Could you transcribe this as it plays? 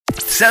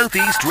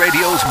Southeast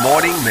Radio's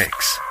morning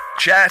mix.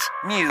 Chat,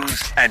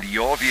 news and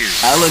your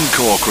views. Alan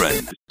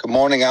Corcoran. Good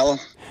morning, Alan.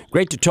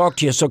 Great to talk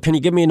to you. So can you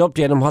give me an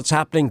update on what's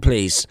happening,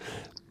 please?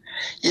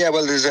 Yeah,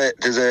 well, there's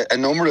a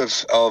number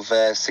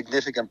of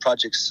significant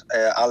projects,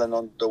 Alan,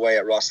 underway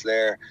at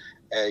Rosslare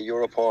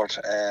Europort.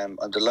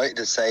 I'm delighted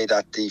to say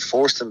that the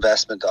first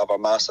investment of our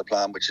master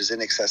plan, which is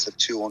in excess of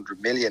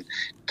 200 million,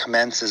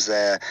 commences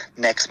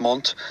next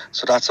month.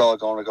 So that's all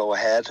going to go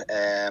ahead,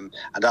 and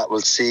that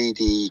will see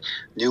the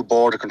new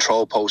border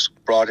control post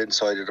brought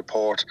inside of the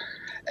port.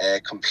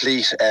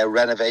 Complete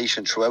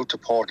renovation throughout the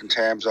port in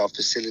terms of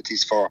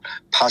facilities for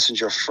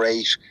passenger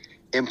freight,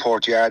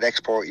 import yard,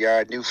 export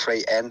yard, new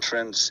freight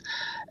entrance.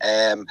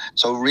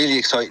 So really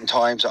exciting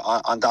times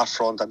on that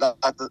front, and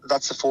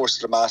that's the first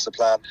of the master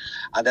plan.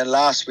 And then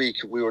last week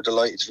we were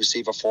delighted to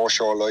receive a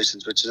foreshore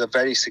licence, which is a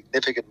very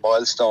significant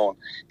milestone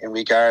in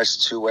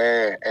regards to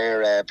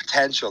our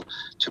potential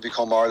to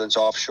become Ireland's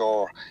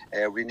offshore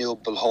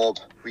renewable hub.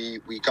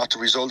 We got the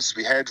results.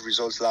 We heard the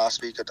results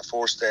last week at the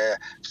first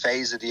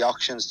phase of the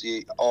auctions.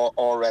 The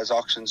RES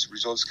auctions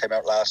results came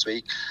out last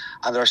week,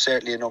 and there are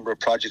certainly a number of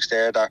projects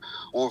there that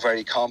we're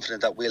very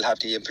confident that we'll have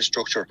the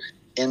infrastructure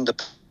in the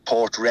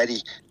port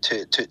ready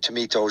to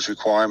meet those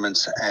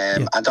requirements.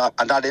 And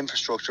that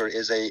infrastructure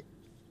is in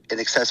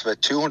excess of a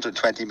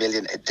 220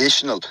 million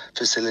additional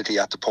facility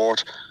at the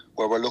port,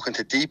 where we're looking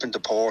to deepen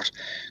the port,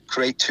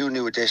 create two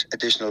new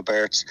additional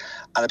berths,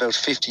 and about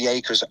 50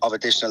 acres of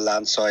additional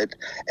landside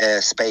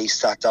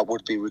space that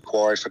would be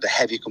required for the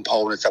heavy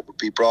components that would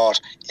be brought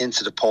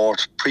into the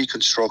port,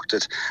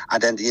 pre-constructed,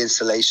 and then the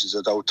installations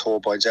of those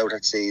turbines out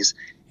at seas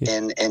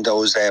in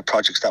those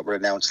projects that were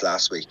announced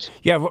last week.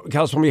 Yeah,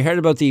 because when we heard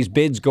about these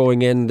bids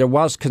going in, there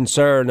was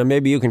concern, and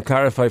maybe you can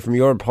clarify from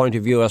your point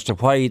of view as to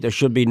why there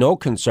should be no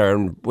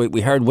concern.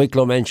 We heard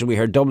Wicklow mentioned, we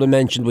heard Dublin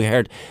mentioned, we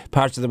heard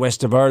parts of the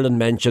west of Ireland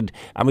mentioned,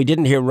 and we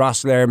didn't hear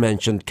Rosslare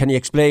mentioned. Can you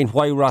explain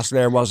why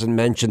Rosslare wasn't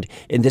mentioned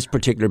in this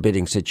particular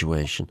bidding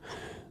situation?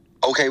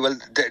 Okay, well,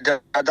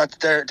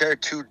 they're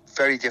two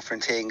very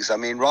different things. I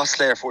mean,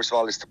 Rosslare, first of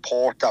all, is the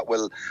port that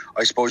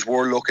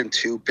we're looking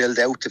to build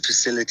out the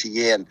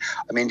facility in.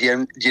 I mean,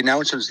 the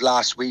announcements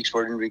last week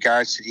were in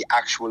regards to the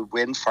actual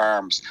wind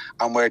farms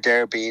and where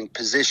they're being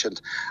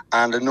positioned.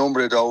 And a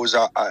number of those,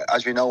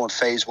 as we know, in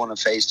phase 1 and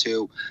phase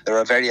 2, there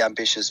are very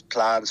ambitious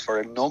plans for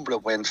a number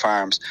of wind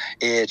farms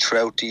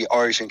throughout the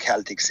Irish and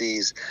Celtic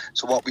seas.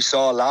 So what we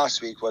saw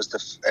last week was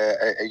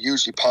a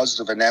hugely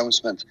positive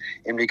announcement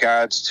in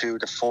regards to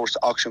the first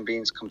auction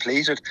being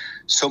completed.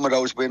 Some of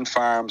those wind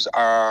farms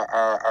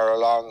are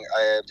along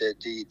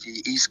the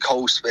east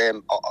coast,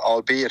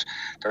 albeit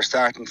they're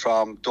starting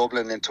from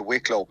Dublin into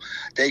Wicklow.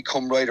 They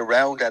come right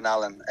around then,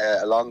 Alan,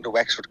 along the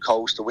Wexford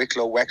coast, the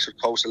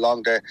Wicklow-Wexford coast,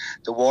 along the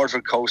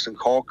Waterford coast and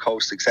Cork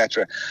coast,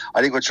 etc.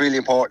 I think what's really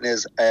important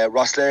is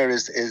Rosslare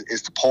is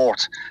the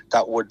port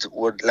that would,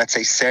 let's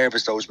say,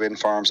 service those wind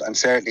farms, and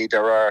certainly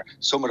there are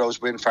some of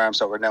those wind farms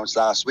that were announced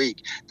last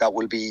week that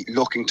will be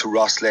looking to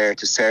Rosslare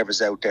to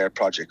service out their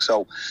projects.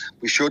 So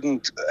we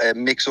shouldn't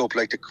mix up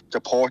like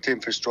the port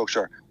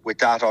infrastructure with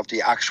that of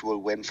the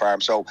actual wind farm.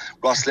 So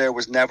Rosslare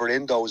was never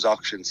in those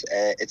auctions.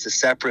 It's a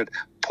separate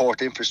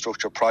port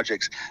infrastructure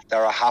projects that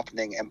are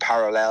happening in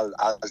parallel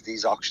as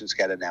these auctions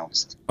get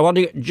announced. I want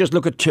to just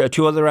look at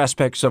two other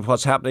aspects of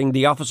what's happening.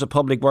 The Office of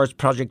Public Works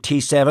Project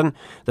T7,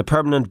 the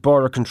permanent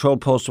border control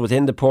post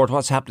within the port.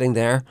 What's happening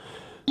there?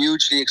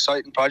 Hugely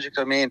exciting project.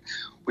 I mean,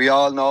 we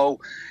all know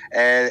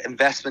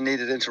investment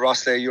needed into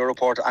Rosslare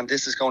Europort, and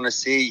this is going to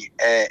see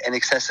in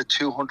excess of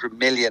 200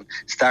 million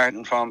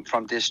starting from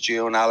this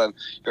June, Alan.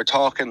 You're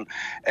talking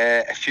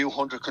a few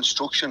hundred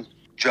construction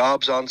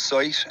jobs on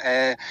site.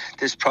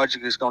 This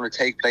project is going to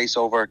take place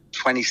over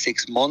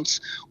 26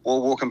 months. We're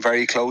working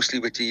very closely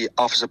with the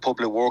Office of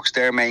Public Works,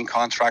 their main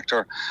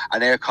contractor,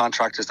 and their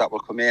contractors that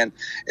will come in.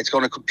 It's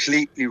going to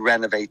completely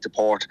renovate the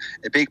port.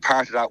 A big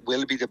part of that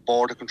will be the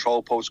border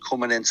control post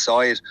coming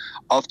inside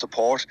of the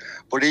port,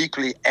 but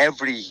equally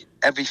every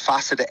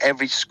facet of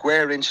every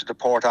square inch of the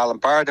port, Alan,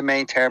 bar the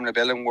main terminal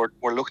building,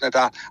 we're looking at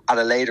that at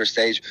a later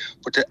stage,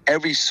 but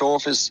every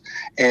surface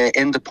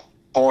in the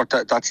port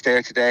that's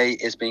there today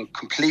is being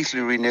completely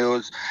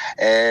renewed.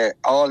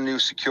 All new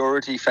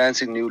security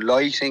fencing, new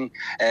lighting,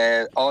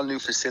 all new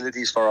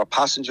facilities for our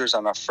passengers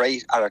and our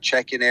freight at our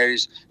check-in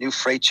areas, new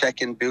freight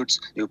check-in booths,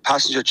 new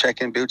passenger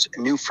check-in booths,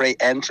 a new freight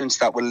entrance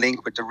that will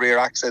link with the rear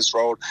access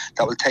road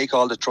that will take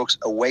all the trucks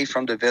away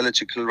from the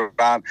village of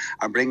Kilruban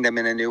and bring them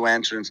in a new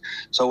entrance.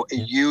 So a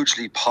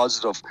hugely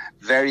positive,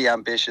 very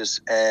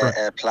ambitious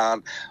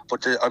plan.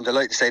 But I'm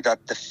delighted to say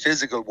that the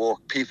physical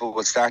work people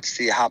will start to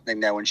see happening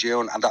now in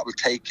June, and that will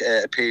take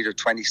a period of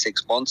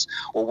 26 months.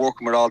 We're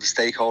working with all the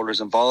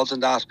stakeholders involved in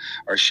that,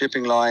 our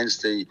shipping lines,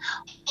 the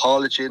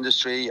haulage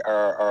industry,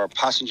 our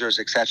passengers,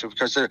 etc.,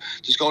 because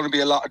there's going to be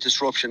a lot of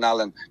disruption,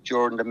 Alan,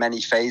 during the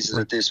many phases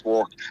of this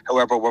work.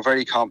 However, we're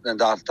very confident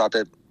that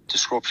the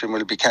disruption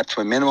will be kept to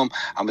a minimum,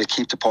 and we'll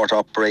keep the port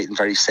operating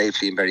very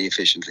safely and very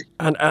efficiently.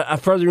 And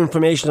further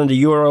information on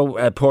the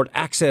Europort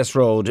access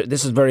road,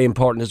 this is very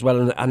important as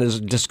well, and is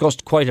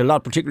discussed quite a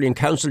lot, particularly in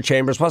council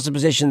chambers. What's the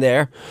position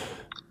there?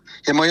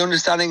 Yeah, my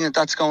understanding is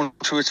that's going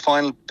through its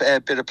final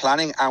bit of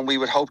planning, and we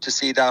would hope to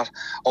see that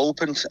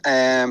opened.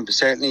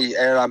 Certainly,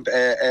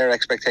 our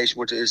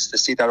expectation is to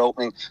see that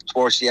opening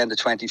towards the end of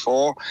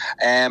 24.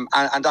 And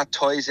that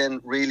ties in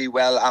really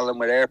well, Alan,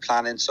 with our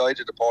plan inside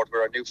of the port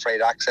with our new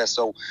freight access.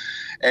 So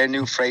our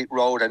new freight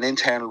road and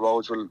internal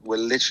roads will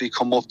literally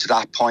come up to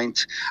that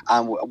point,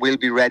 and we'll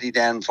be ready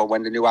then for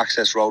when the new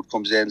access road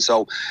comes in.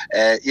 So,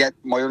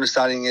 my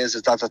understanding is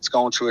that that's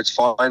going through its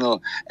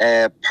final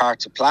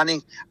parts of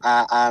planning,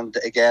 and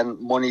again,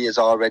 money is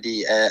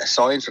already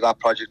assigned for that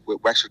project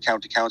with Wexford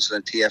County Council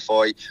and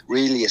TFI.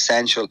 Really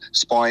essential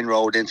spine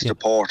road into the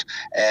port,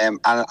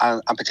 and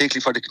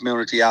particularly for the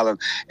community, Alan,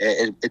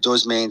 it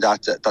does mean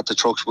that the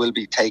trucks will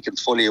be taken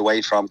fully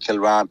away from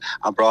Kilran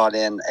and brought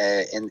in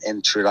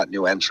through that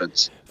new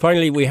entrance.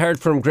 Finally, we heard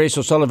from Grace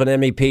O'Sullivan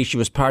MEP. She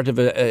was part of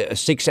a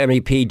 6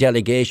 MEP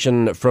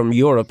delegation from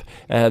Europe.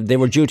 They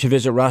were due to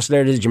visit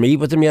Rosslare. Did you meet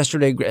with them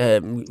yesterday,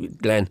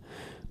 Glenn?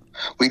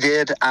 We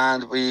did,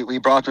 and we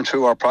brought them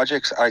through our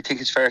projects. I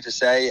think it's fair to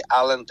say,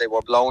 Alan, they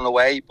were blown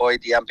away by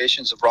the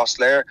ambitions of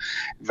Rosslare.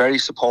 Very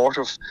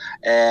supportive,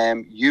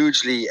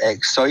 hugely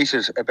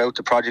excited about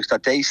the projects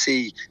that they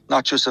see,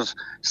 not just of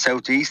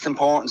southeast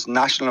importance,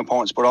 national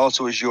importance, but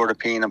also as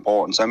European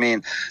importance. I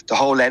mean, the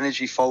whole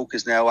energy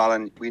focus now,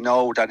 Alan, we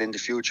know that in the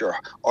future,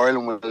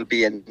 Ireland will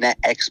be a net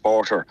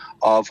exporter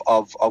of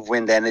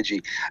wind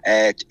energy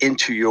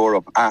into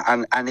Europe.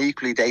 And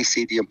equally, they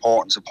see the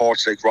importance of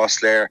ports like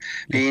Rosslare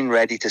being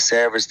ready to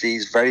service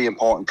these very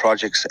important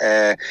projects,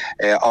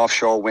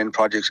 offshore wind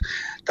projects.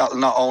 That will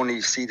not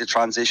only see the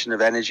transition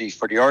of energy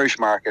for the Irish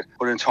market,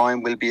 but in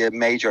time will be a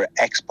major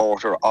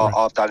exporter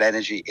of that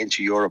energy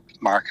into Europe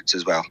markets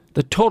as well.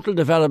 The total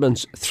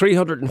developments,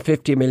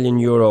 €350 million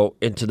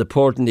into the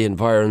port and the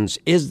environs.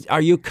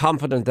 Are you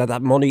confident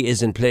that money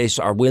is in place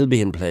or will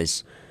be in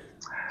place?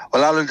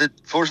 Well, Alan,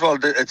 first of all,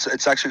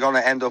 it's actually going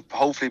to end up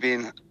hopefully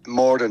being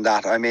more than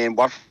that. I mean,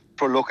 what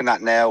we're looking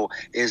at now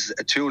is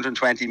a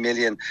 220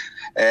 million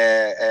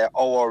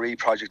ORE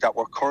project that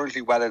we're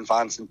currently well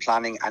advanced in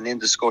planning and in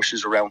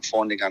discussions around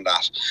funding on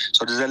that.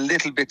 So there's a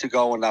little bit to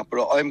go on that,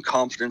 but I'm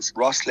confident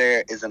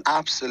Rosslare is an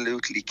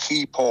absolutely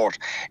key port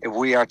if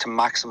we are to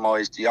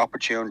maximise the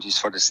opportunities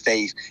for the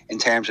state in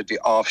terms of the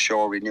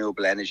offshore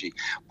renewable energy.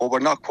 But we're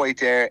not quite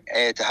there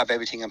to have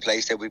everything in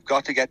place there. We've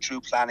got to get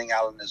through planning,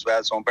 Alan, as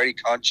well. So I'm very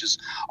conscious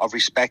of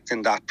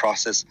respecting that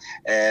process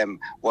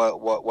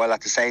while at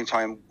the same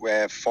time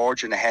forging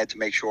ahead to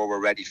make sure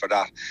we're ready for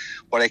that.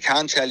 What I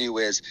can tell you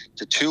is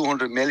the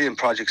 200 million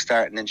project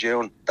starting in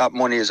June, that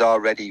money is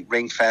already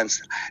ring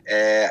fenced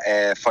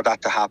for that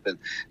to happen.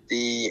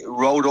 The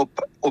road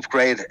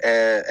upgrade,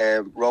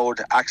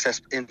 road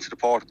access into the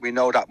port, we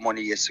know that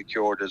money is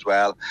secured as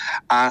well.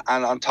 And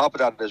on top of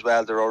that as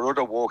well, there are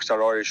other works that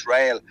Irish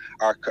Rail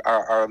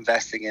are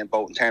investing in,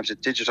 both in terms of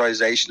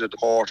digitisation of the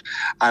port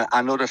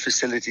and other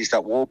facilities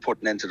that we're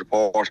putting into the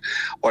port.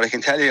 What I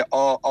can tell you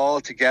all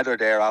together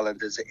there, Alan,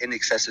 there's in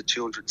excess of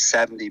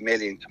 270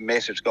 million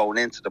committed going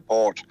into the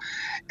port.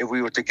 If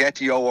we were to get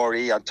the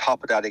ORE on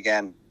top of that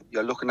again,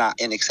 you're looking at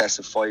in excess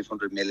of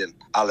 500 million,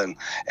 Alan,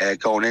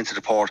 going into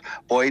the port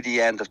by the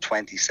end of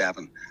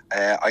 27.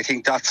 I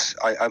think that's,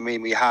 I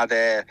mean,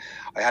 I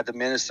had the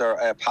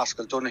Minister,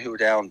 Pascal Donoghue,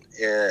 down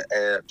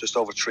just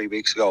over 3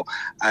 weeks ago.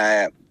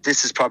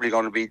 This is probably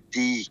going to be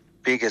the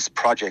biggest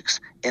projects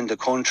in the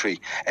country,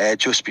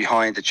 just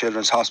behind the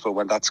Children's Hospital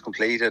when that's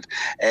completed.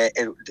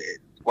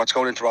 What's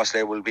going into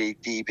Rosslare will be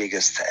the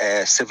biggest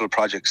civil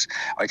projects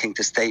I think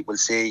the state will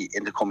see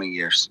in the coming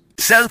years.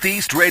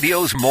 Southeast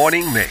Radio's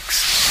morning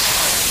mix.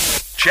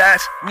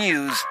 Chat,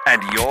 news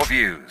and your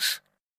views.